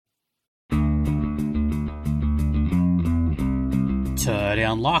Today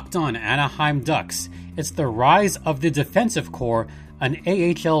on Locked On Anaheim Ducks, it's the rise of the defensive core, an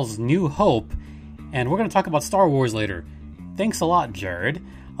AHL's new hope, and we're going to talk about Star Wars later. Thanks a lot, Jared.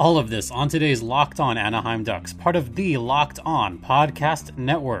 All of this on today's Locked On Anaheim Ducks, part of the Locked On Podcast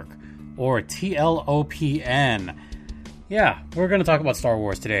Network, or TLOPN. Yeah, we're going to talk about Star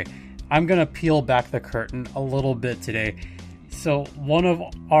Wars today. I'm going to peel back the curtain a little bit today. So one of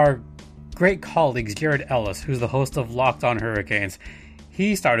our great colleagues, Jared Ellis, who's the host of Locked On Hurricanes,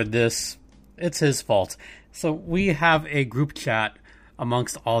 he started this. It's his fault. So we have a group chat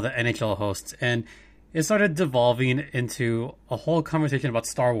amongst all the NHL hosts, and it started devolving into a whole conversation about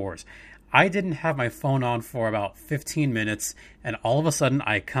Star Wars. I didn't have my phone on for about 15 minutes, and all of a sudden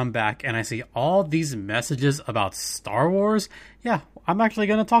I come back and I see all these messages about Star Wars. Yeah, I'm actually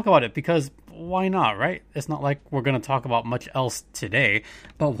going to talk about it because why not, right? It's not like we're going to talk about much else today.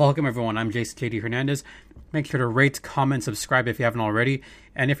 But welcome everyone, I'm Jason JD Hernandez. Make sure to rate, comment, subscribe if you haven't already.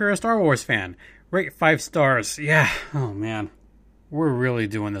 And if you're a Star Wars fan, rate 5 stars. Yeah, oh man, we're really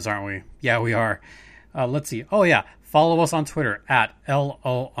doing this, aren't we? Yeah, we are. Let's see. Oh yeah, follow us on Twitter at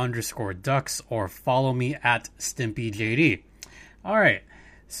LO_Ducks or follow me at StimpyJD. All right,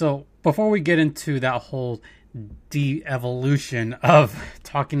 so before we get into that whole de-evolution of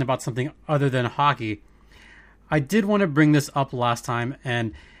talking about something other than hockey, I did want to bring this up last time,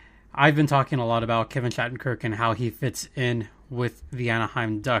 and I've been talking a lot about Kevin Shattenkirk and how he fits in with the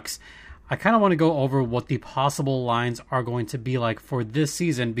Anaheim Ducks. I kind of want to go over what the possible lines are going to be like for this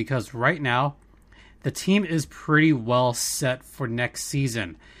season, because right now, the team is pretty well set for next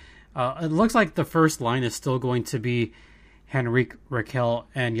season. It looks like the first line is still going to be Henrik Rakell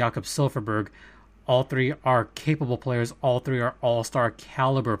and Jakob Silfverberg. All three are capable players. All three are all-star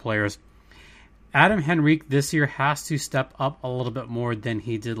caliber players. Adam Henrique this year has to step up a little bit more than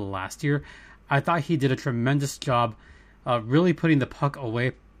he did last year. I thought he did a tremendous job really putting the puck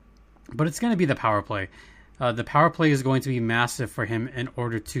away, but it's going to be the power play. The power play is going to be massive for him in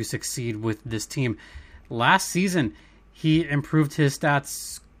order to succeed with this team. Last season, he improved his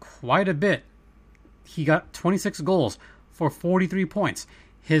stats quite a bit. He got 26 goals for 43 points.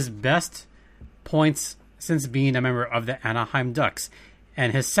 His best points since being a member of the Anaheim Ducks,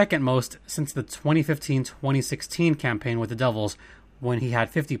 and his second most since the 2015-2016 campaign with the Devils when he had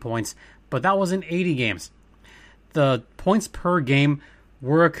 50 points, but that was in 80 games. The points per game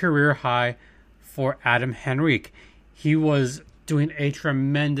were a career high for Adam Henrique. He was doing a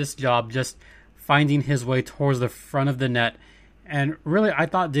tremendous job just finding his way towards the front of the net, and really I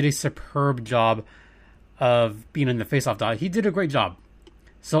thought did a superb job of being in the faceoff dot. He did a great job.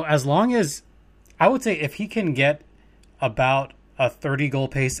 So as long as, I would say if he can get about a 30-goal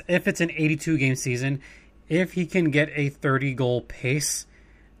pace, if it's an 82-game season, if he can get a 30-goal pace,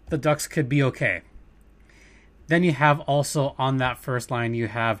 the Ducks could be okay. Then you have also on that first line, you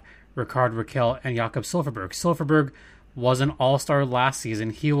have Rickard Rakell and Jakob Silfverberg. Silfverberg was an all-star last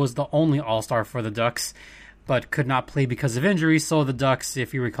season. He was the only all-star for the Ducks, but could not play because of injury. So the Ducks,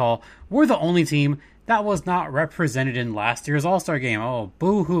 if you recall, were the only team that was not represented in last year's all-star game. Oh,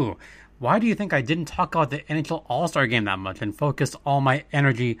 boo-hoo. Why do you think I didn't talk about the NHL All-Star Game that much and focused all my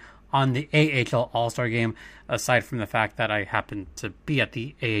energy on the AHL All-Star Game, aside from the fact that I happened to be at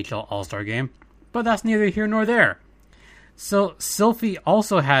the AHL All-Star Game? But that's neither here nor there. So Silphy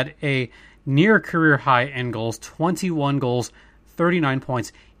also had a near career high in goals, 21 goals, 39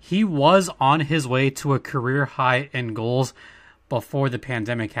 points. He was on his way to a career high in goals before the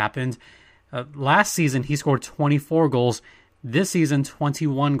pandemic happened. Last season, he scored 24 goals. This season,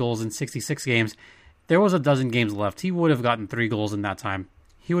 21 goals in 66 games. There was a dozen games left. He would have gotten 3 goals in that time.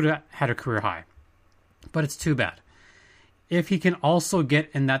 He would have had a career high. But it's too bad. If he can also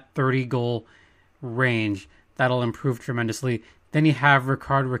get in that 30-goal range, that'll improve tremendously. Then you have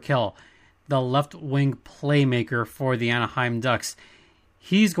Rickard Rakell, the left-wing playmaker for the Anaheim Ducks.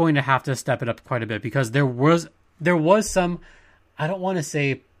 He's going to have to step it up quite a bit because there was some, I don't want to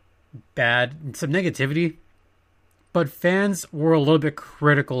say some negativity, but fans were a little bit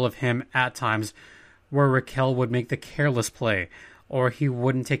critical of him at times where Rakell would make the careless play or he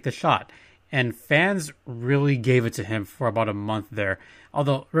wouldn't take the shot. And fans really gave it to him for about a month there.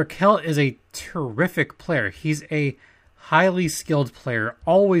 Although Rakell is a terrific player. He's a highly skilled player,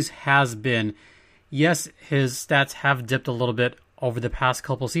 always has been. Yes, his stats have dipped a little bit over the past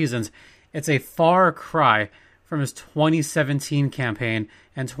couple seasons. It's a far cry from his 2017 campaign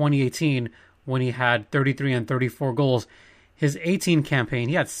and 2018 when he had 33 and 34 goals. His 18 campaign,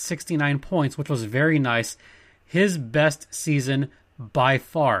 he had 69 points, which was very nice. His best season by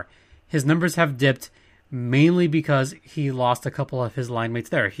far. His numbers have dipped mainly because he lost a couple of his line mates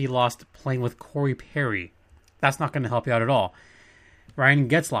there. He lost playing with Corey Perry. That's not going to help you out at all. Ryan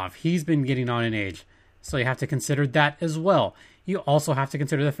Getzlaf, he's been getting on in age, so you have to consider that as well. You also have to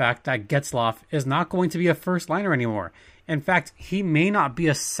consider the fact that Getzlaf is not going to be a first liner anymore. In fact, he may not be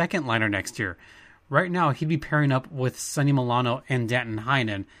a second liner next year. Right now, he'd be pairing up with Sonny Milano and Danton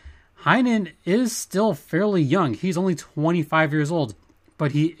Heinen. Heinen is still fairly young. He's only 25 years old,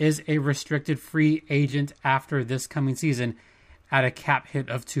 but he is a restricted free agent after this coming season at a cap hit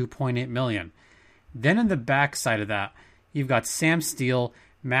of $2.8 million. Then in the backside of that, you've got Sam Steele,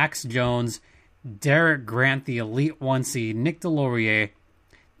 Max Jones, Derek Grant, the Elite 1C, Nick Delorier.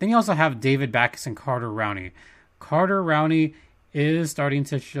 Then you also have David Backes and Carter Rowney. Carter Rowney is starting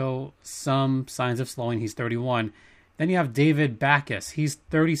to show some signs of slowing. He's 31. Then you have David Backes. He's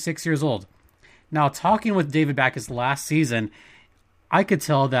 36 years old. Now, talking with David Backes last season, I could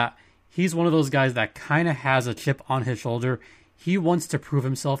tell that he's one of those guys that kind of has a chip on his shoulder. He wants to prove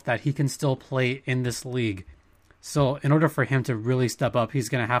himself that he can still play in this league. So in order for him to really step up, he's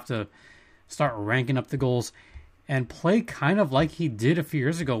going to have to start ranking up the goals and play kind of like he did a few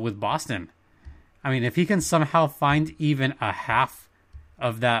years ago with Boston. I mean, if he can somehow find even a half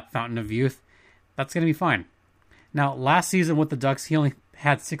of that fountain of youth, that's going to be fine. Now, last season with the Ducks, he only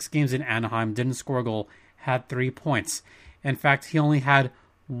had 6 games in Anaheim, didn't score a goal, had 3 points. In fact, he only had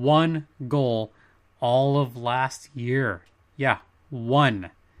 1 goal all of last year. Yeah,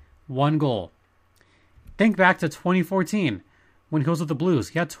 1 goal. Think back to 2014 when he was with the Blues.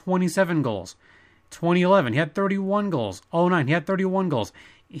 He had 27 goals. 2011, he had 31 goals. 2009, he had 31 goals.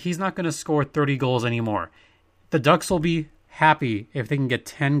 He's not going to score 30 goals anymore. The Ducks will be happy if they can get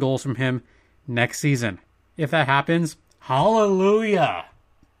 10 goals from him next season. If that happens, hallelujah.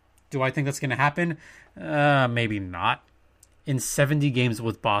 Do I think that's going to happen? Maybe not. In 70 games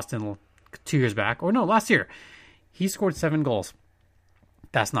with Boston 2 years back, or no, last year, he scored 7 goals.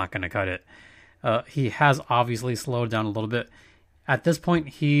 That's not going to cut it. He has obviously slowed down a little bit. At this point,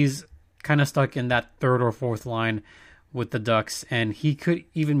 he's kind of stuck in that third or fourth line with the Ducks, and he could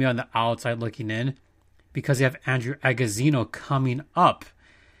even be on the outside looking in because you have Andrew Agozzino coming up.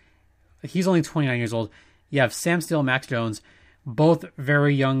 He's only 29 years old. You have Sam Steele, Max Jones, both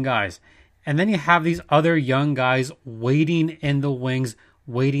very young guys. And then you have these other young guys waiting in the wings,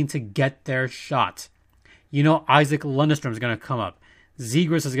 waiting to get their shot. You know, Isaac Lundestrom is going to come up.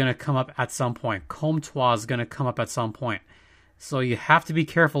 Zegras is going to come up at some point. Comtois is going to come up at some point. So you have to be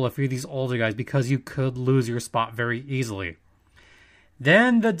careful if you're these older guys because you could lose your spot very easily.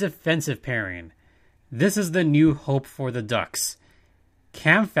 Then the defensive pairing. This is the new hope for the Ducks.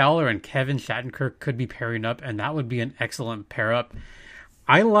 Cam Fowler and Kevin Shattenkirk could be pairing up, and that would be an excellent pair up.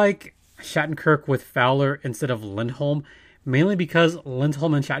 I like Shattenkirk with Fowler instead of Lindholm, mainly because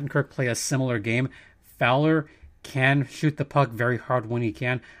Lindholm and Shattenkirk play a similar game. Fowler can shoot the puck very hard when he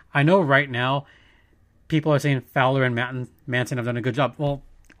can. I know right now people are saying Fowler and Manson have done a good job. Well,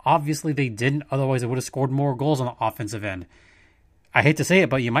 obviously they didn't. Otherwise, they would have scored more goals on the offensive end. I hate to say it,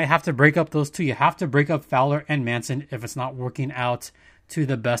 but you might have to break up those two. You have to break up Fowler and Manson if it's not working out to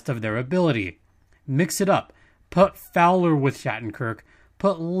the best of their ability. Mix it up. Put Fowler with Shattenkirk.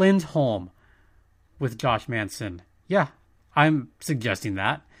 Put Lindholm with Josh Manson. Yeah, I'm suggesting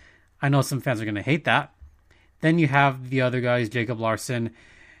that. I know some fans are going to hate that. Then you have the other guys, Jacob Larson,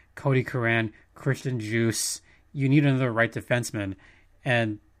 Cody Curran, Christian Juice. You need another right defenseman.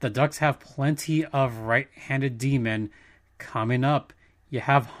 And the Ducks have plenty of right-handed D-men coming up. You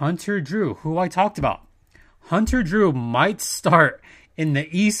have Hunter Drew, who I talked about. Hunter Drew might start in the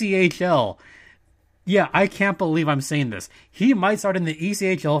ECHL. Yeah, I can't believe I'm saying this. He might start in the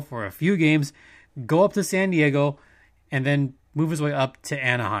ECHL for a few games, go up to San Diego, and then move his way up to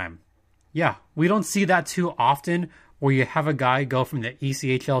Anaheim. Yeah, we don't see that too often where you have a guy go from the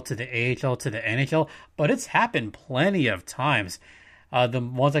ECHL to the AHL to the NHL, but it's happened plenty of times. The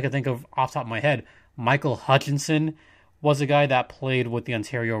ones I can think of off the top of my head, Michael Hutchinson was a guy that played with the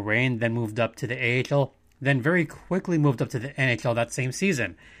Ontario Reign, then moved up to the AHL, then very quickly moved up to the NHL that same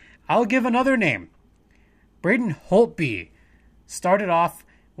season. I'll give another name. Braden Holtby started off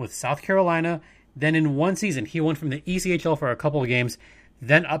with South Carolina, then in one season he went from the ECHL for a couple of games,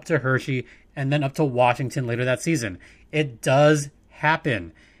 then up to Hershey, and then up to Washington later that season. It does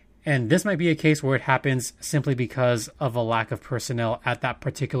happen. And this might be a case where it happens simply because of a lack of personnel at that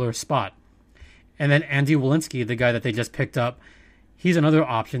particular spot. And then Andy Walensky, the guy that they just picked up, he's another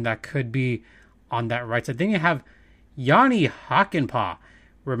option that could be on that right side. Then you have Yanni Hakanpää.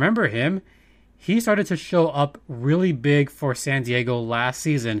 Remember him? He started to show up really big for San Diego last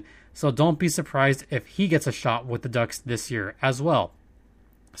season, so don't be surprised if he gets a shot with the Ducks this year as well.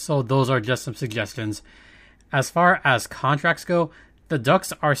 So those are just some suggestions. As far as contracts go, the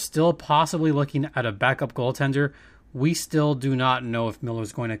Ducks are still possibly looking at a backup goaltender we still do not know if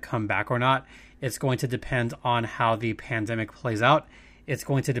Miller's going to come back or not. It's going to depend on how the pandemic plays out. It's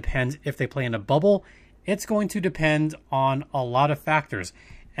going to depend if they play in a bubble. It's going to depend on a lot of factors.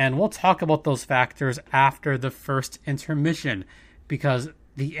 And we'll talk about those factors after the first intermission, because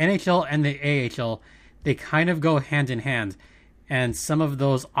the NHL and the AHL, they kind of go hand in hand. And some of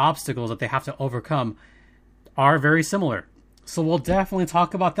those obstacles that they have to overcome are very similar. So we'll definitely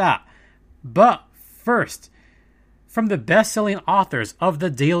talk about that. But first, from the best-selling authors of The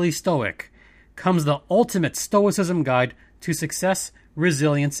Daily Stoic comes the ultimate stoicism guide to success,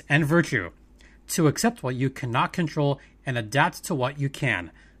 resilience, and virtue. To accept what you cannot control and adapt to what you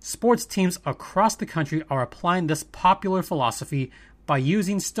can. Sports teams across the country are applying this popular philosophy by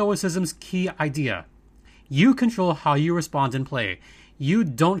using stoicism's key idea. You control how you respond in play. You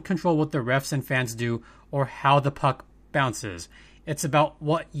don't control what the refs and fans do or how the puck bounces. It's about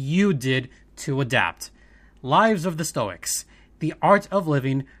what you did to adapt. Lives of the Stoics, The Art of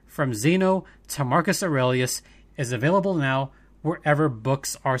Living, from Zeno to Marcus Aurelius, is available now wherever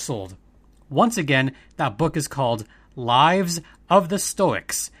books are sold. Once again, that book is called Lives of the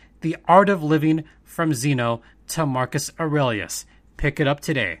Stoics, The Art of Living, from Zeno to Marcus Aurelius. Pick it up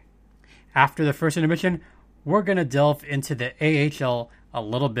today. After the first intermission, we're going to delve into the AHL a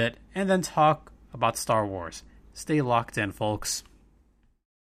little bit and then talk about Star Wars. Stay locked in, folks.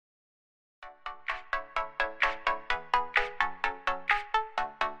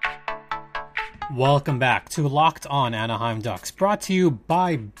 Welcome back to Locked On Anaheim Ducks, brought to you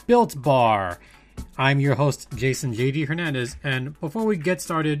by Built Bar. I'm your host, Jason J.D. Hernandez, and before we get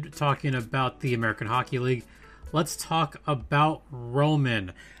started talking about the American Hockey League, let's talk about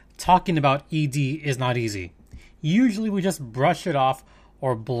Roman. Talking about ED is not easy. Usually we just brush it off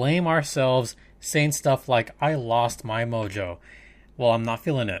or blame ourselves, saying stuff like, I lost my mojo. Well, I'm not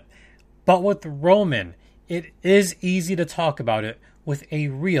feeling it. But with Roman, it is easy to talk about it with a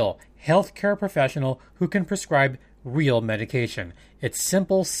real healthcare professional who can prescribe real medication. It's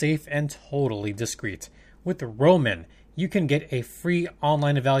simple, safe, and totally discreet. With Roman, you can get a free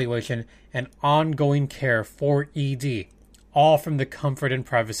online evaluation and ongoing care for ED, all from the comfort and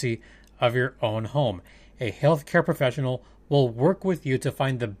privacy of your own home. A healthcare professional will work with you to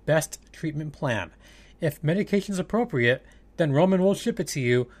find the best treatment plan. If medication is appropriate, then Roman will ship it to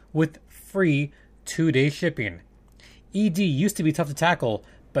you with free 2-day shipping. ED used to be tough to tackle,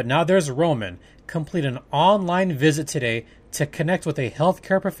 but now there's Roman. Complete an online visit today to connect with a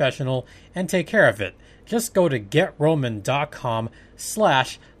healthcare professional and take care of it. Just go to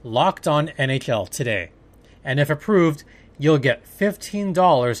GetRoman.com/LockedOnNHL today. And if approved, you'll get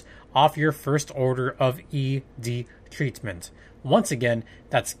 $15 off your first order of ED treatment. Once again,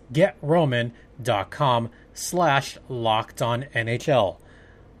 that's GetRoman.com/LockedOnNHL.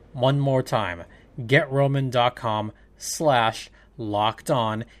 One more time,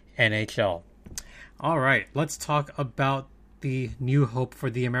 GetRoman.com/LockedOnNHL. All right, let's talk about the new hope for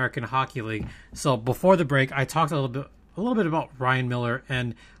the American Hockey League. So before the break, I talked a little bit about Ryan Miller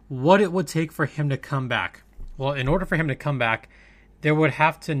and what it would take for him to come back. Well, in order for him to come back, there would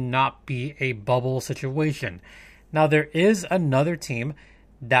have to not be a bubble situation. Now, there is another team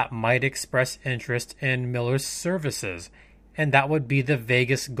that might express interest in Miller's services, and that would be the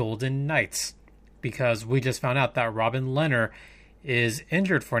Vegas Golden Knights, because we just found out that Robin Lehner is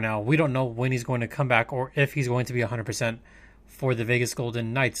injured for now. We don't know when he's going to come back or if he's going to be 100% for the Vegas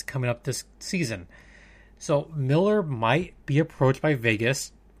Golden Knights coming up this season. So Miller might be approached by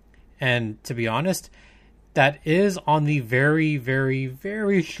Vegas, and to be honest, that is on the very, very,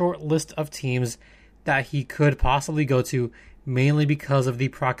 very short list of teams that he could possibly go to, mainly because of the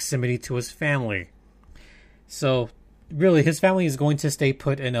proximity to his family. So really, his family is going to stay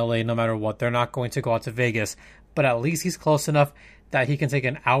put in LA no matter what. They're not going to go out to Vegas, but at least he's close enough that he can take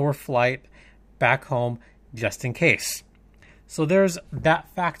an hour flight back home just in case. So there's that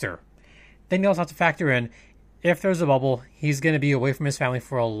factor. Then you also have to factor in, if there's a bubble, he's going to be away from his family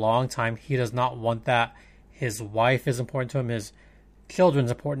for a long time. He does not want that. His wife is important to him. His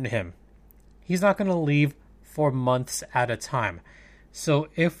children's important to him. He's not going to leave for months at a time. So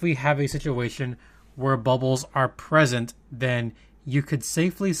if we have a situation where bubbles are present, then you could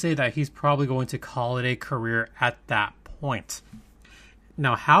safely say that he's probably going to call it a career at that point.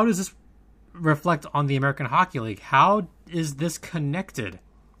 Now, how does this reflect on the American Hockey League? How is this connected?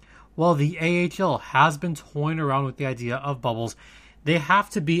 Well, the AHL has been toying around with the idea of bubbles. They have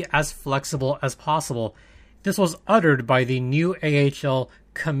to be as flexible as possible. This was uttered by the new AHL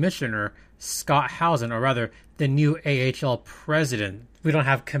commissioner, Scott Howson, or rather, the new AHL president. We don't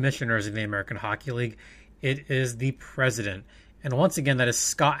have commissioners in the American Hockey League. It is the president. And once again, that is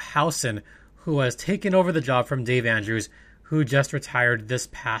Scott Howson, who has taken over the job from Dave Andrews, who just retired this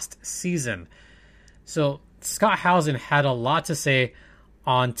past season. So Scott Howson had a lot to say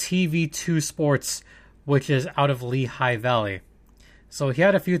on TV2 Sports, which is out of Lehigh Valley. So he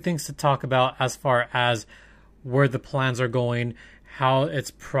had a few things to talk about as far as where the plans are going, how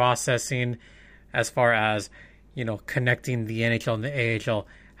it's processing as far as, connecting the NHL and the AHL,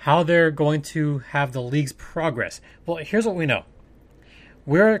 how they're going to have the league's progress. Well, here's what we know.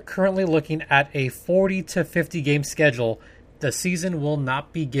 We're currently looking at a 40 to 50 game schedule. The season will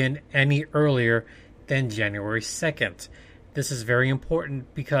not begin any earlier than January 2nd. This is very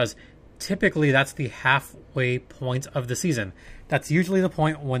important because typically that's the halfway point of the season. That's usually the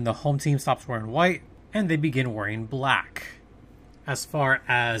point when the home team stops wearing white and they begin wearing black. As far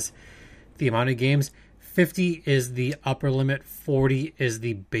as the amount of games, 50 is the upper limit, 40 is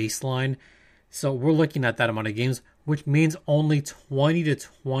the baseline. So we're looking at that amount of games, which means only 20 to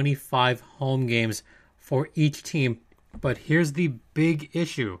 25 home games for each team. But here's the big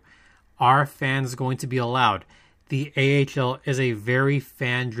issue. Are fans going to be allowed? The AHL is a very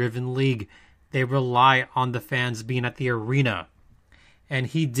fan-driven league. They rely on the fans being at the arena. And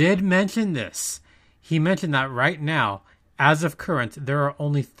he did mention this. He mentioned that right now, as of current, there are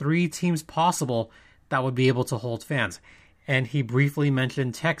only 3 teams possible that would be able to hold fans. And he briefly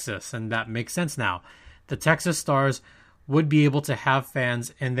mentioned Texas, and that makes sense now. The Texas Stars would be able to have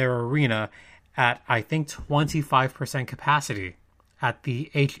fans in their arena at, I think, 25% capacity at the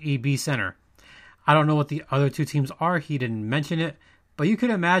HEB Center. I don't know what the other 2 teams are. He didn't mention it. But you could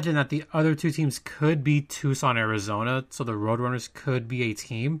imagine that the other 2 teams could be Tucson, Arizona. So the Roadrunners could be a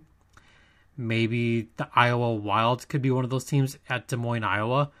team. Maybe the Iowa Wild could be one of those teams at Des Moines,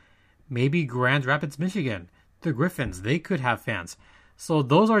 Iowa. Maybe Grand Rapids, Michigan. The Griffins, they could have fans. So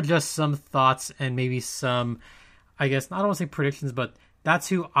those are just some thoughts and maybe some, I don't want to say predictions, but that's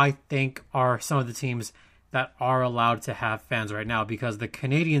who I think are some of the teams that are allowed to have fans right now, because the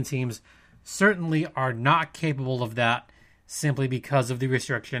Canadian teams certainly are not capable of that simply because of the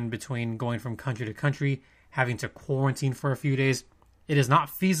restriction between going from country to country, having to quarantine for a few days. It is not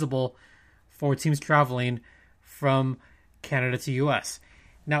feasible for teams traveling from Canada to US.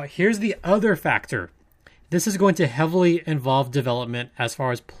 Now, here's the other factor. This is going to heavily involve development as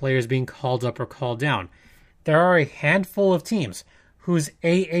far as players being called up or called down. There are a handful of teams whose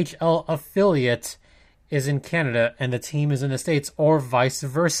AHL affiliate is in Canada and the team is in the States, or vice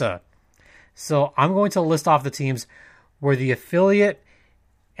versa. So I'm going to list off the teams where the affiliate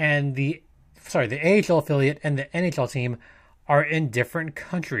and the AHL affiliate and the NHL team are in different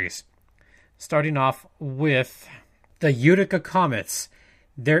countries. Starting off with the Utica Comets.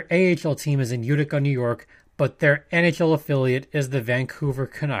 Their AHL team is in Utica, New York, but their NHL affiliate is the Vancouver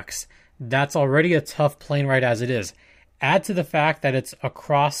Canucks. That's already a tough plane ride as it is. Add to the fact that it's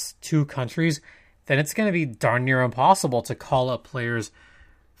across 2 countries, then it's going to be darn near impossible to call up players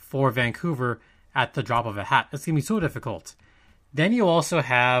for Vancouver at the drop of a hat. It's going to be so difficult. Then you also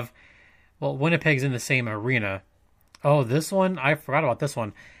have, Winnipeg's in the same arena. Oh, this one, I forgot about this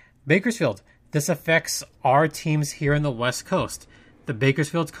one. Bakersfield. This affects our teams here in the West Coast. The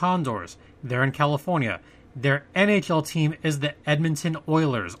Bakersfield Condors. They're in California. Their NHL team is the Edmonton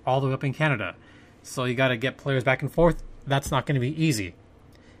Oilers, all the way up in Canada. So you got to get players back and forth. That's not going to be easy.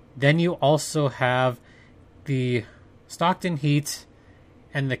 Then you also have the Stockton Heat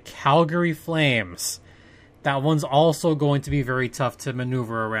and the Calgary Flames. That one's also going to be very tough to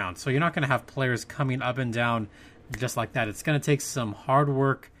maneuver around. So you're not going to have players coming up and down just like that. It's going to take some hard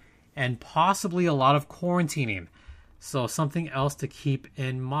work and possibly a lot of quarantining. So something else to keep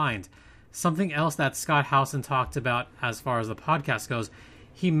in mind. Something else that Scott Howson talked about as far as the podcast goes,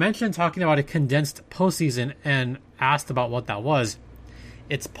 he mentioned talking about a condensed postseason and asked about what that was.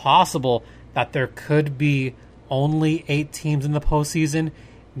 It's possible that there could be only 8 teams in the postseason,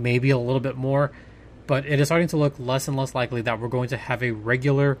 maybe a little bit more, but it is starting to look less and less likely that we're going to have a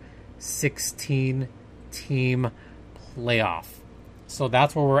regular 16-team playoff. So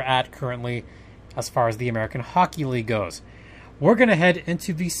that's where we're at currently as far as the American Hockey League goes. We're going to head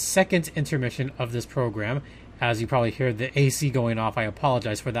into the second intermission of this program. As you probably hear the AC going off, I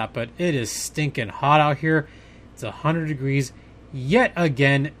apologize for that, but it is stinking hot out here. It's 100 degrees yet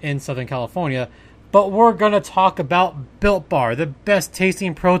again in Southern California. But we're going to talk about Built Bar, the best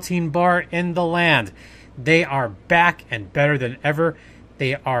tasting protein bar in the land. They are back and better than ever.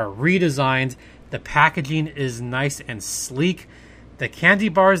 They are redesigned. The packaging is nice and sleek. The candy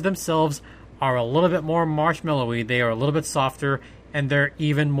bars themselves are a little bit more marshmallowy. They are a little bit softer, and they're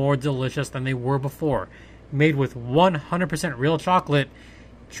even more delicious than they were before. Made with 100% real chocolate,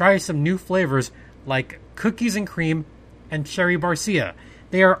 try some new flavors like cookies and cream and cherry barcia.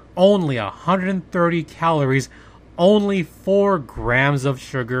 They are only 130 calories, only 4 grams of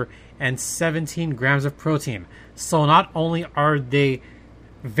sugar, and 17 grams of protein. So not only are they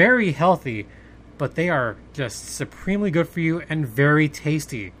very healthy, but they are just supremely good for you and very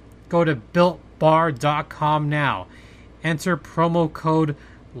tasty. Go to BuiltBar.com now. Enter promo code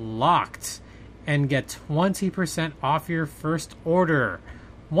LOCKED and get 20% off your first order.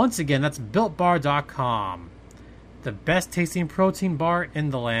 Once again, that's BuiltBar.com. The best tasting protein bar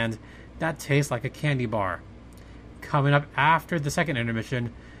in the land that tastes like a candy bar. Coming up after the second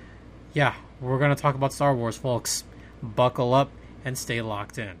intermission, yeah, we're going to talk about Star Wars, folks. Buckle up and stay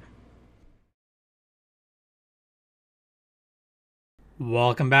locked in.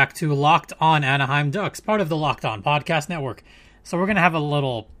 Welcome back to Locked On Anaheim Ducks, part of the Locked On Podcast Network. So we're going to have a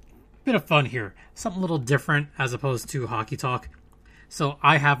little bit of fun here, something a little different as opposed to hockey talk. So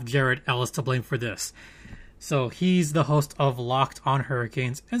I have Jared Ellis to blame for this. So he's the host of Locked On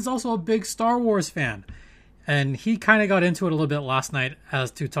Hurricanes and is also a big Star Wars fan. And he kind of got into it a little bit last night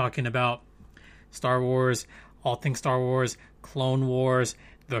as to talking about Star Wars, all things Star Wars, Clone Wars,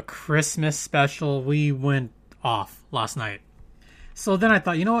 the Christmas special. We went off last night. So then I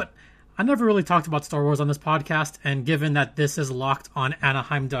thought, you know what? I never really talked about Star Wars on this podcast, and given that this is Locked On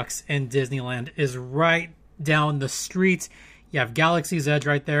Anaheim Ducks and Disneyland is right down the street, you have Galaxy's Edge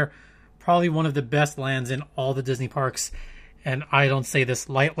right there, probably one of the best lands in all the Disney parks, and I don't say this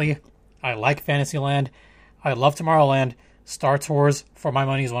lightly. I like Fantasyland. I love Tomorrowland. Star Tours, for my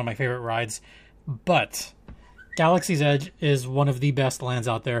money, is one of my favorite rides, but Galaxy's Edge is one of the best lands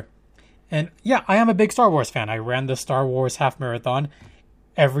out there. And yeah, I am a big Star Wars fan. I ran the Star Wars half marathon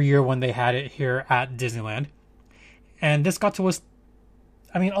every year when they had it here at Disneyland. And this got to us,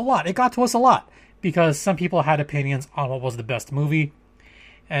 a lot. It got to us a lot because some people had opinions on what was the best movie.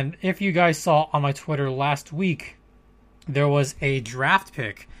 And if you guys saw on my Twitter last week, there was a draft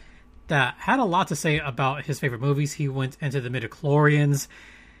pick that had a lot to say about his favorite movies. He went into the midichlorians.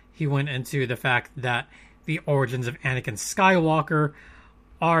 He went into the fact that the origins of Anakin Skywalker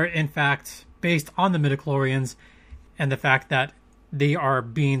are in fact based on the midichlorians and the fact that they are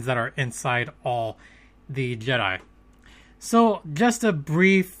beings that are inside all the Jedi. So just a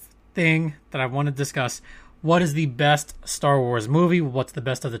brief thing that I want to discuss. What is the best Star Wars movie? What's the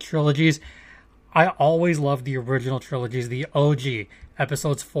best of the trilogies? I always love the original trilogies, the OG,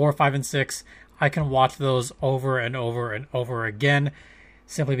 episodes 4, 5, and 6. I can watch those over and over and over again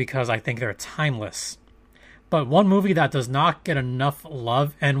simply because I think they're timeless. But one movie that does not get enough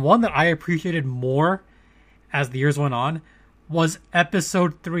love, and one that I appreciated more as the years went on, was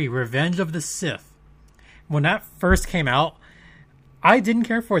Episode 3, Revenge of the Sith. When that first came out, I didn't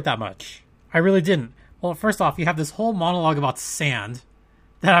care for it that much. I really didn't. Well, first off, you have this whole monologue about sand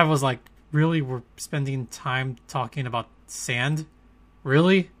that I was like, really? We're spending time talking about sand?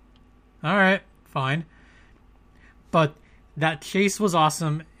 Really? Alright, fine. But that chase was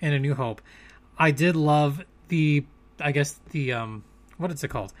awesome in A New Hope. I did love what is it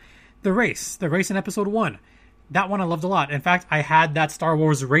called? The race in episode 1. That one I loved a lot. In fact, I had that Star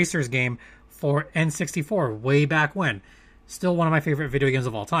Wars Racers game for N64 way back when. Still one of my favorite video games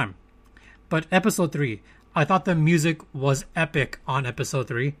of all time. But episode 3, I thought the music was epic on episode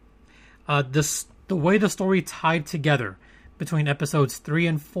 3. The way the story tied together between episodes 3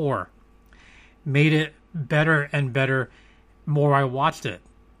 and 4 made it better and better more I watched it.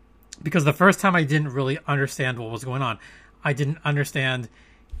 Because the first time I didn't really understand what was going on. I didn't understand,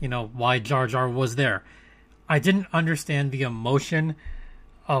 why Jar Jar was there. I didn't understand the emotion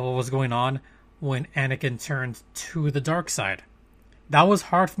of what was going on when Anakin turned to the dark side. That was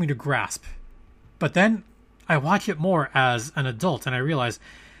hard for me to grasp. But then I watch it more as an adult and I realize,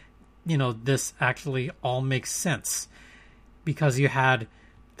 this actually all makes sense. Because you had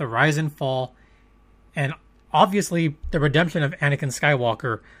the rise and fall and obviously the redemption of Anakin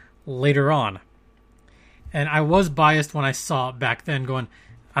Skywalker later on. And I was biased when I saw it back then going,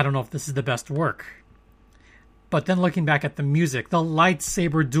 I don't know if this is the best work. But then looking back at the music, the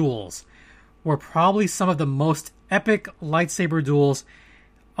lightsaber duels were probably some of the most epic lightsaber duels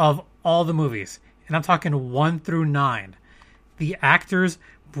of all the movies. And I'm talking 1 through 9. The actors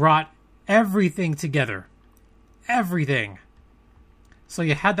brought everything together. Everything. So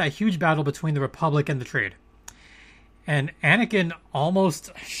you had that huge battle between the Republic and the Trade. And Anakin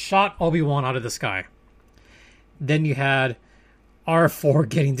almost shot Obi-Wan out of the sky. Then you had R4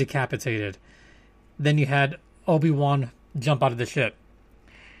 getting decapitated. Then you had Obi-Wan jump out of the ship.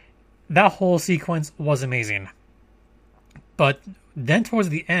 That whole sequence was amazing. But then towards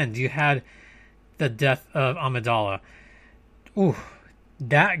the end, you had the death of Amidala. Ooh,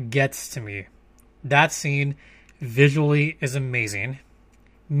 that gets to me. That scene visually is amazing.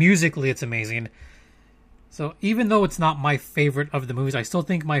 Musically, it's amazing. So even though it's not my favorite of the movies, I still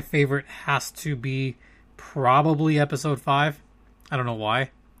think my favorite has to be probably episode 5. I don't know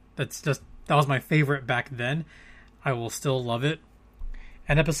why. That was my favorite back then. I will still love it.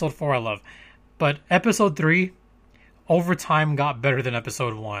 And episode 4 I love. But episode 3, over time, got better than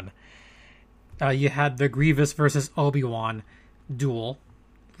episode 1. You had the Grievous versus Obi-Wan duel,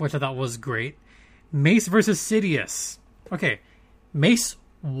 which I thought was great. Mace versus Sidious. Okay, Mace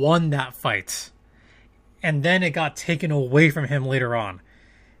won that fight. And then it got taken away from him later on.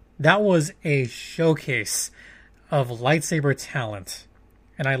 That was a showcase of lightsaber talent.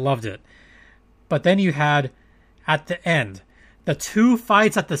 And I loved it. But then you had, at the end, the 2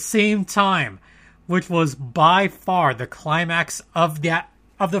 fights at the same time, which was by far the climax of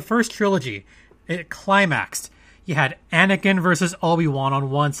the first trilogy. It climaxed. You had Anakin versus Obi-Wan on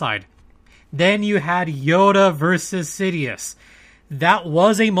one side. Then you had Yoda versus Sidious. That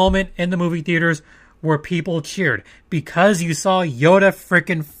was a moment in the movie theaters where people cheered because you saw Yoda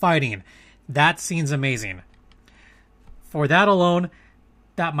frickin' fighting. That scene's amazing. For that alone,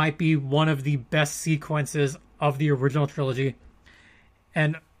 that might be one of the best sequences of the original trilogy.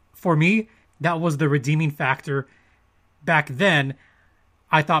 And for me, that was the redeeming factor. Back then,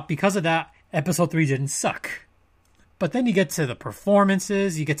 I thought because of that, episode 3 didn't suck. But then you get to the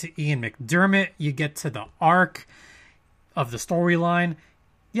performances, you get to Ian McDiarmid, you get to the arc of the storyline.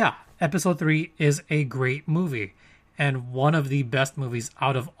 Yeah, episode 3 is a great movie and one of the best movies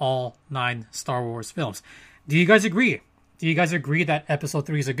out of all 9 Star Wars films. Do you guys agree? Do you guys agree that episode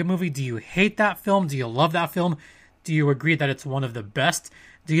 3 is a good movie? Do you hate that film? Do you love that film? Do you agree that it's one of the best?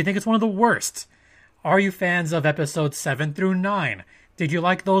 Do you think it's one of the worst? Are you fans of episodes 7 through 9? Did you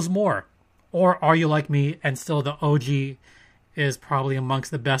like those more? Or are you like me and still the OG is probably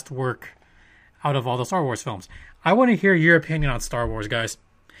amongst the best work out of all the Star Wars films? I want to hear your opinion on Star Wars, guys.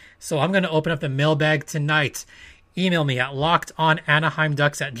 So I'm going to open up the mailbag tonight. Email me at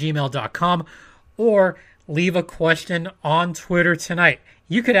lockedonanaheimducks@gmail.com or leave a question on Twitter tonight.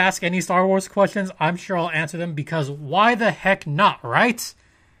 You could ask any Star Wars questions. I'm sure I'll answer them because why the heck not, right?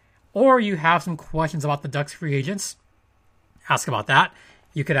 Or you have some questions about the Ducks free agents. Ask about that.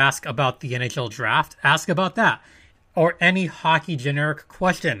 You could ask about the NHL draft. Ask about that. Or any hockey generic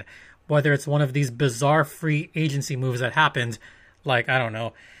question. Whether it's one of these bizarre free agency moves that happened. Like, I don't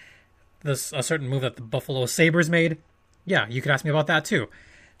know, a certain move that the Buffalo Sabres made. Yeah, you could ask me about that too.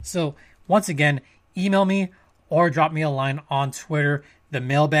 So, once again, email me or drop me a line on Twitter. The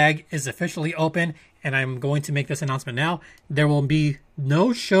mailbag is officially open, and I'm going to make this announcement now. There will be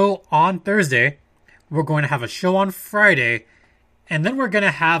no show on Thursday. We're going to have a show on Friday, and then we're going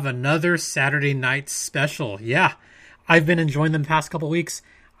to have another Saturday night special. Yeah, I've been enjoying them the past couple weeks.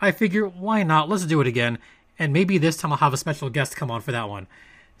 I figure, why not? Let's do it again. And maybe this time I'll have a special guest come on for that one.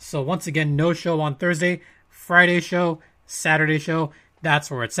 So once again, no show on Thursday, Friday show, Saturday show. That's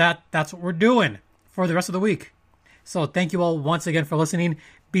where it's at. That's what we're doing for the rest of the week. So thank you all once again for listening.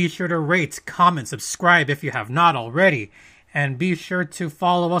 Be sure to rate, comment, subscribe if you have not already. And be sure to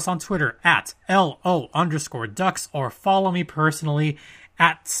follow us on Twitter at LO_Ducks or follow me personally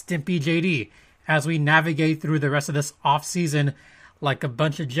at StimpyJD as we navigate through the rest of this off season like a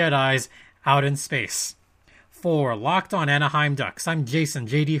bunch of Jedis out in space. For Locked On Anaheim Ducks, I'm Jason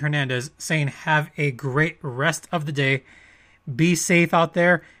JD Hernandez saying have a great rest of the day. Be safe out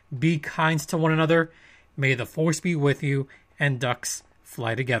there. Be kind to one another. May the force be with you and Ducks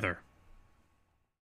fly together.